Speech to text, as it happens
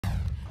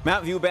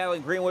Mountain View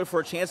battling Greenwood for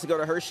a chance to go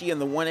to Hershey in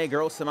the 1A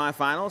girls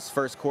semifinals.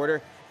 First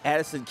quarter,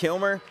 Addison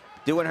Kilmer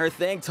doing her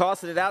thing,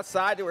 tossing it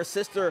outside to her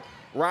sister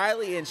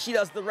Riley, and she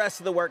does the rest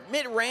of the work.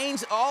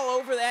 Mid-range, all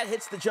over that,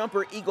 hits the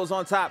jumper. Eagles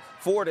on top,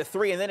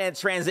 4-3, and then in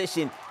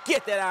transition,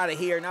 get that out of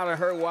here. Not on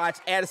her watch.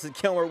 Addison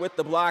Kilmer with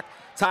the block,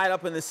 tied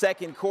up in the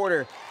second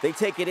quarter. They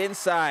take it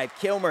inside.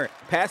 Kilmer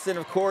passing,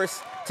 of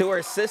course, to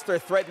her sister,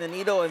 threading the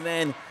needle, and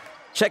then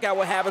check out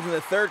what happens in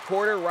the third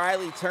quarter.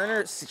 Riley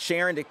Turner,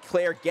 Sharon to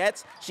Claire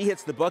Getz. She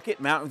hits the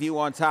bucket. Mountain View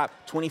on top,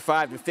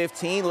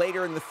 25-15.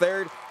 Later in the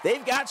third,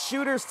 they've got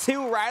shooters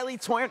too. Riley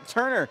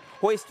Turner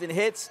hoisting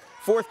hits.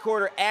 Fourth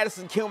quarter,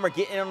 Addison Kilmer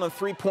getting in on the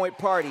three-point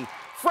party.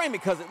 Frame it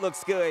because it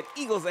looks good.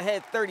 Eagles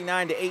ahead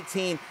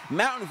 39-18.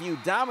 Mountain View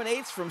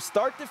dominates from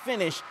start to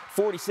finish,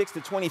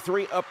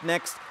 46-23. Up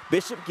next,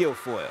 Bishop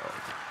Guilfoyle.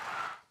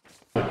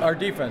 Our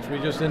defense, we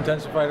just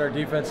intensified our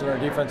defense, and our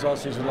defense all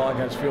season long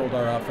has fueled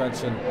our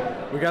offense. And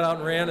we got out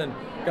and ran and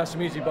got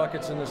some easy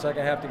buckets in the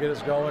second half to get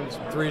us going.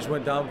 Some threes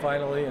went down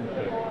finally, and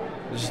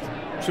just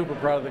super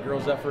proud of the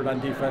girls' effort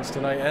on defense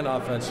tonight and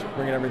offense,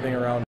 bringing everything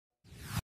around.